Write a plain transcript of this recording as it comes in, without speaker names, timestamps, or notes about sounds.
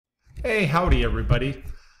Hey, howdy everybody.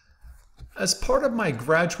 As part of my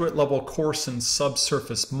graduate level course in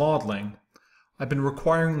subsurface modeling, I've been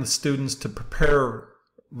requiring the students to prepare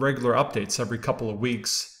regular updates every couple of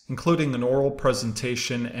weeks, including an oral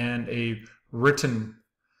presentation and a written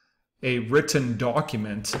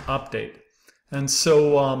document update. And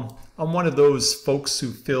so I'm one of those folks who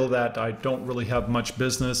feel that I don't really have much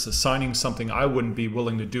business assigning something I wouldn't be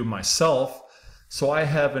willing to do myself. So I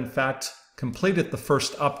have in fact completed the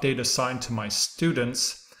first update assigned to my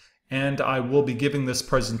students, and I will be giving this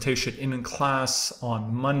presentation in class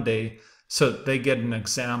on Monday so that they get an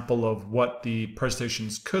example of what the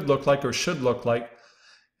presentations could look like or should look like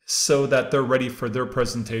so that they're ready for their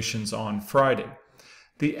presentations on Friday.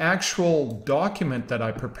 The actual document that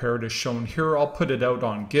I prepared is shown here. I'll put it out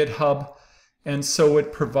on GitHub, and so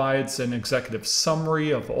it provides an executive summary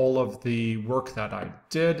of all of the work that I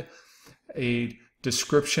did, a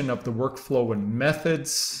description of the workflow and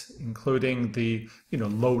methods, including the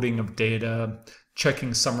loading of data,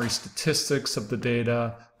 checking summary statistics of the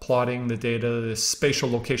data, plotting the data, the spatial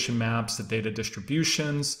location maps, the data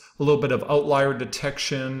distributions, a little bit of outlier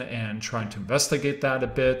detection and trying to investigate that a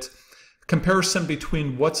bit, comparison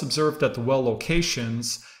between what's observed at the well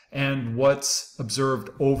locations and what's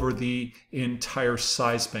observed over the entire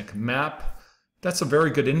seismic map. That's a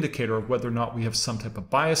very good indicator of whether or not we have some type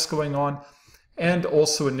of bias going on. And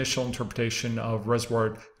also initial interpretation of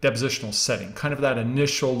reservoir depositional setting, kind of that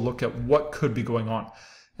initial look at what could be going on.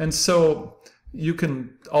 And so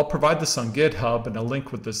I'll provide this on GitHub and a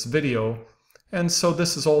link with this video. And so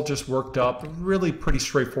this is all just worked up, really pretty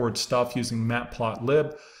straightforward stuff using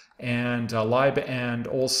matplotlib and lib, and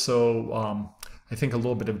also I think a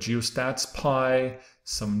little bit of geostats.py,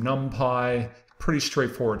 some numpy, pretty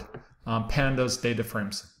straightforward, pandas, data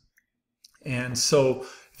frames. And so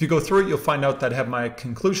if you go through it, you'll find out that I have my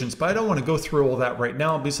conclusions, but I don't want to go through all that right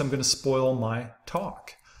now because I'm going to spoil my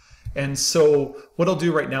talk. And so what I'll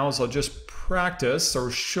do right now is I'll just practice or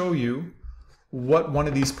show you what one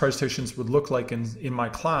of these presentations would look like in my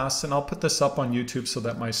class, and I'll put this up on YouTube so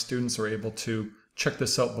that my students are able to check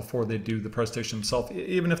this out before they do the presentation themselves,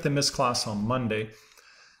 even if they miss class on Monday.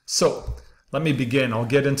 So let me begin. I'll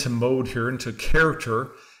get into mode here, into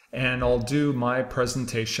character, and I'll do my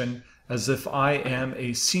presentation as if I am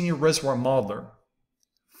a senior reservoir modeler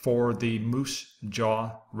for the Moose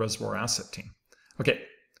Jaw Reservoir Asset Team. Okay.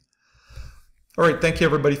 All right, thank you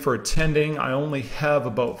everybody for attending. I only have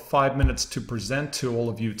about 5 minutes to present to all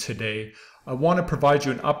of you today. I want to provide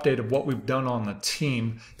you an update of what we've done on the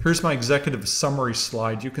team. Here's my executive summary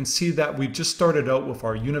slide. You can see that we've just started out with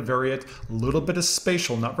our univariate, a little bit of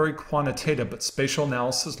spatial, not very quantitative, but spatial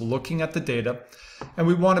analysis, looking at the data. And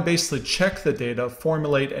we want to basically check the data,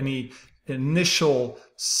 formulate any initial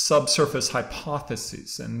subsurface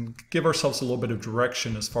hypotheses, and give ourselves a little bit of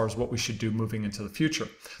direction as far as what we should do moving into the future.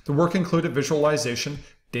 The work included visualization,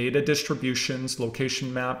 data distributions,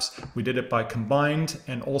 location maps. We did it by combined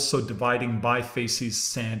and also dividing by facies,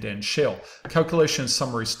 sand, and shale. Calculation and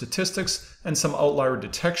summary statistics and some outlier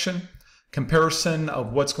detection. Comparison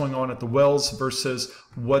of what's going on at the wells versus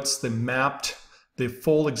what's the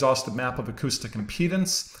full exhaustive map of acoustic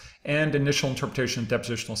impedance, and initial interpretation of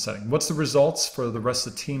depositional setting. What's the results for the rest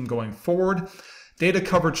of the team going forward? Data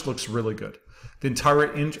coverage looks really good. The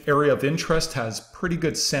entire area of interest has pretty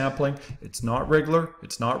good sampling. It's not regular,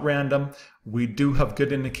 it's not random. We do have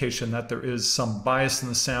good indication that there is some bias in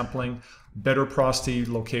the sampling. Better porosity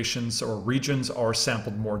locations or regions are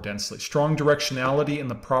sampled more densely. Strong directionality in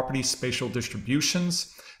the property spatial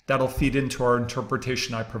distributions. That'll feed into our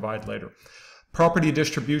interpretation I provide later. Property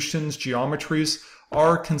distributions, geometries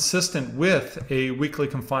are consistent with a weakly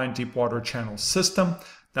confined deep water channel system.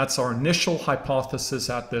 That's our initial hypothesis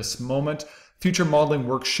at this moment. Future modeling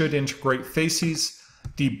work should integrate facies,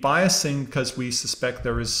 debiasing because we suspect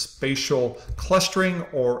there is spatial clustering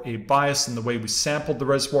or a bias in the way we sampled the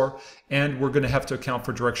reservoir, and we're going to have to account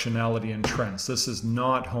for directionality and trends. This is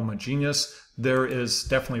not homogeneous. There is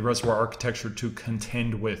definitely reservoir architecture to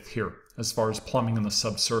contend with here as far as plumbing in the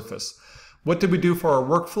subsurface. What did we do for our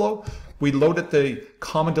workflow? We loaded the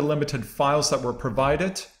common delimited files that were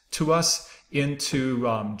provided to us into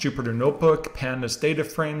Jupyter Notebook, pandas data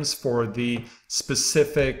frames for the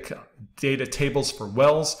specific data tables for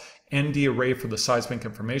wells, ND array for the seismic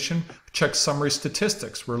information. Check summary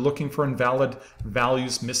statistics. We're looking for invalid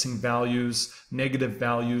values, missing values, negative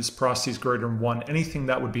values, porosities greater than 1, anything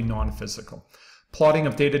that would be non-physical. Plotting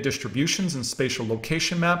of data distributions and spatial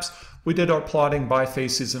location maps. We did our plotting by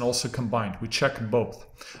facies and also combined. We checked both.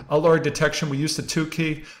 Outlier detection, we used the 2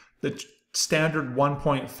 key. The standard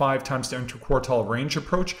 1.5 times the interquartile range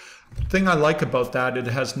approach. The thing I like about that, it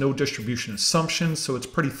has no distribution assumptions, so it's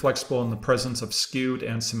pretty flexible in the presence of skewed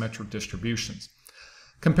and symmetric distributions.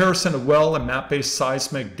 Comparison of well and map-based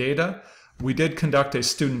seismic data. We did conduct a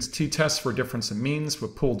student's t-test for difference in means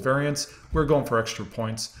with pooled variance. We're going for extra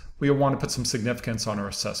points. We want to put some significance on our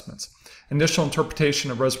assessments. Initial interpretation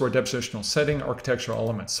of reservoir depositional setting, architectural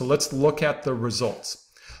elements. So let's look at the results.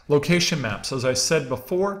 Location maps. As I said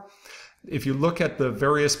before, if you look at the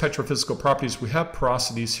various petrophysical properties, we have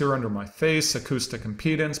porosities here under my face, acoustic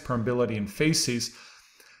impedance, permeability, and facies.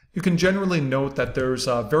 You can generally note that there's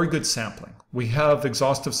very good sampling. We have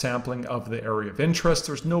exhaustive sampling of the area of interest.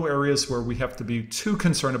 There's no areas where we have to be too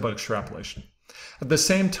concerned about extrapolation. At the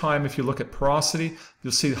same time, if you look at porosity,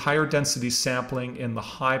 you'll see higher density sampling in the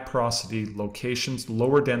high porosity locations,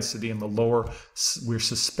 lower density in the lower. We're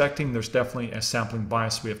suspecting there's definitely a sampling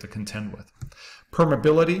bias we have to contend with.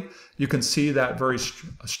 Permeability, you can see that very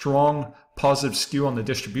strong positive skew on the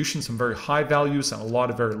distribution, some very high values and a lot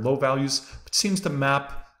of very low values. It seems to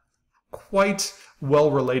map quite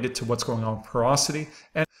well related to what's going on with porosity.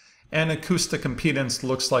 And acoustic impedance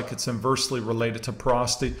looks like it's inversely related to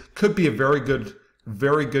porosity. Could be a very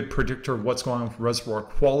good predictor of what's going on with reservoir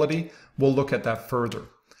quality. We'll look at that further.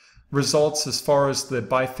 Results as far as the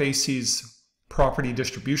bifacies property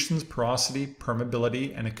distributions, porosity,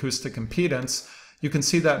 permeability, and acoustic impedance. You can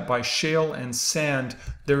see that by shale and sand,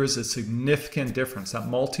 there is a significant difference. That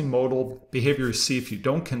multimodal behavior you see if you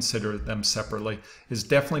don't consider them separately is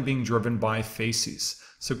definitely being driven by facies.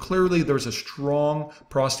 So clearly there's a strong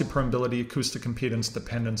porosity, permeability, acoustic impedance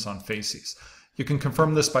dependence on facies. You can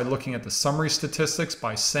confirm this by looking at the summary statistics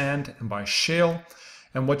by sand and by shale.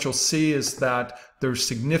 And what you'll see is that there's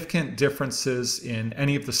significant differences in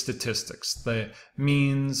any of the statistics. The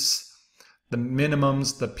means, the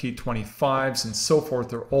minimums, the P25s, and so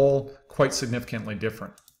forth are all quite significantly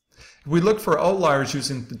different. If we look for outliers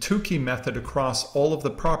using the Tukey method across all of the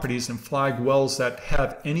properties and flag wells that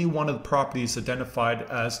have any one of the properties identified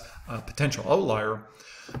as a potential outlier,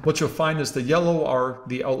 what you'll find is the yellow are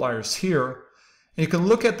the outliers here. And you can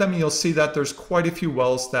look at them and you'll see that there's quite a few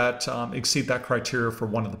wells that exceed that criteria for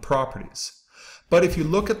one of the properties. But if you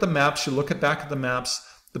look at the maps, you look back at the maps,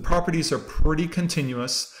 the properties are pretty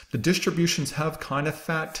continuous. The distributions have kind of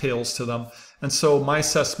fat tails to them. And so my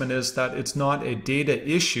assessment is that it's not a data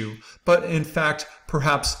issue, but in fact,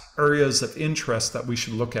 perhaps areas of interest that we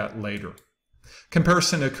should look at later.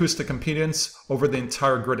 Comparison acoustic impedance over the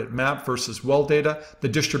entire gridded map versus well data. The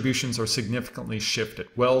distributions are significantly shifted.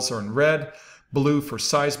 Wells are in red, blue for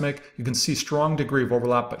seismic. You can see strong degree of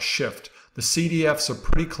overlap but shift. The CDFs are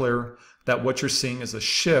pretty clear that what you're seeing is a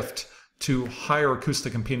shift to higher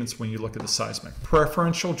acoustic impedance when you look at the seismic.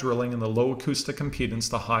 Preferential drilling in the low acoustic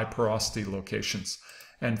impedance to high porosity locations.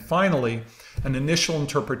 And finally, an initial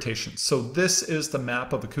interpretation. So this is the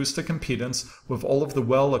map of acoustic impedance with all of the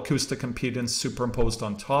well acoustic impedance superimposed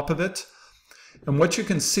on top of it. And what you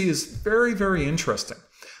can see is very, very interesting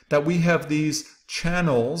that we have these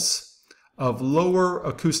channels of lower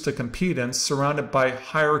acoustic impedance surrounded by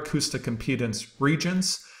higher acoustic impedance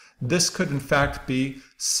regions. This could in fact be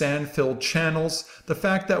sand-filled channels. The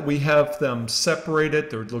fact that we have them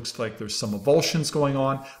separated, there looks like there's some avulsions going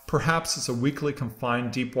on. Perhaps it's a weakly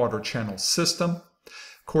confined deep water channel system.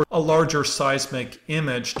 Of course, a larger seismic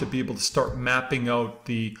image to be able to start mapping out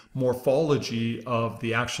the morphology of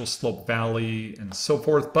the actual slope valley and so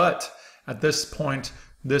forth. But at this point,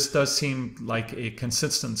 this does seem like a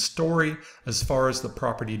consistent story as far as the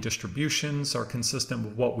property distributions are consistent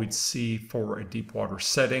with what we'd see for a deep water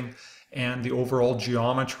setting, and the overall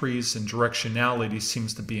geometries and directionality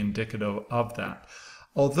seems to be indicative of that.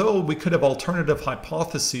 Although we could have alternative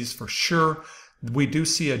hypotheses for sure, we do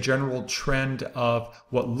see a general trend of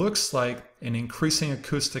what looks like an increasing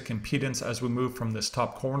acoustic impedance as we move from this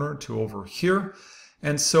top corner to over here.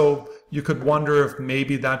 And so you could wonder if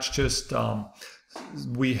maybe that's just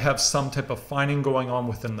we have some type of fining going on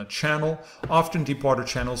within the channel. Often deep water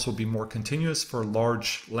channels will be more continuous for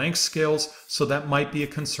large length scales, so that might be a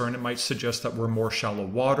concern. It might suggest that we're more shallow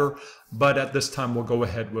water, but at this time we'll go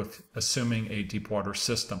ahead with assuming a deep water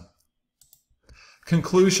system.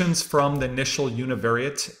 Conclusions from the initial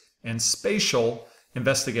univariate and spatial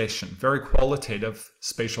investigation, very qualitative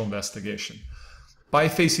spatial investigation.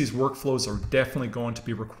 Bifacies workflows are definitely going to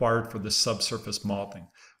be required for the subsurface modeling.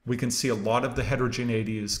 We can see a lot of the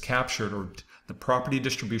heterogeneity is captured, or the property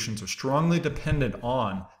distributions are strongly dependent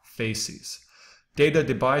on facies. Data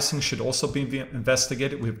debiasing should also be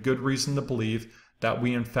investigated. We have good reason to believe that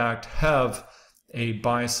we in fact have a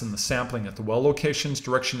bias in the sampling at the well locations.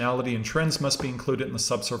 Directionality and trends must be included in the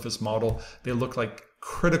subsurface model. They look like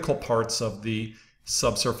critical parts of the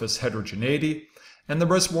subsurface heterogeneity. And the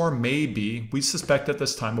reservoir may be, we suspect at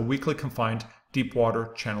this time, a weakly confined deep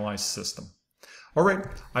water channelized system. All right,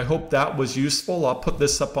 I hope that was useful. I'll put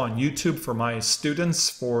this up on YouTube for my students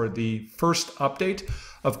for the first update.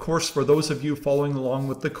 Of course, for those of you following along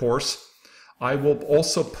with the course, I will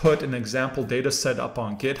also put an example data set up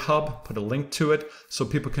on GitHub, put a link to it so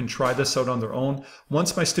people can try this out on their own.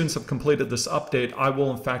 Once my students have completed this update, I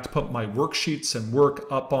will in fact put my worksheets and work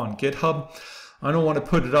up on GitHub. I don't want to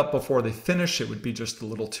put it up before they finish. It would be just a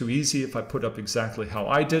little too easy if I put up exactly how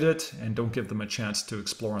I did it and don't give them a chance to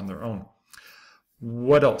explore on their own.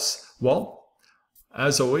 What else? Well,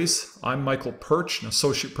 as always, I'm Michael Perch, an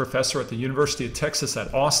associate professor at the University of Texas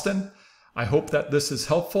at Austin. I hope that this is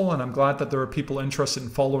helpful, and I'm glad that there are people interested in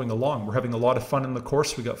following along. We're having a lot of fun in the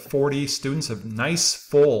course. We got 40 students, a nice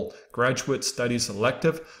full graduate studies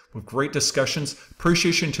elective with great discussions.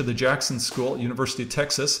 Appreciation to the Jackson School at University of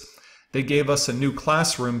Texas. They gave us a new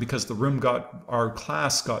classroom because our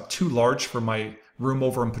class got too large for my room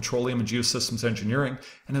over in Petroleum and Geosystems Engineering.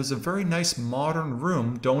 And it was a very nice modern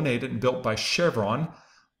room donated and built by Chevron,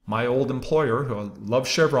 my old employer, who I love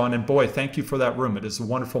Chevron. And boy, thank you for that room. It is a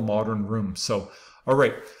wonderful modern room. So, all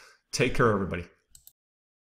right, take care, everybody.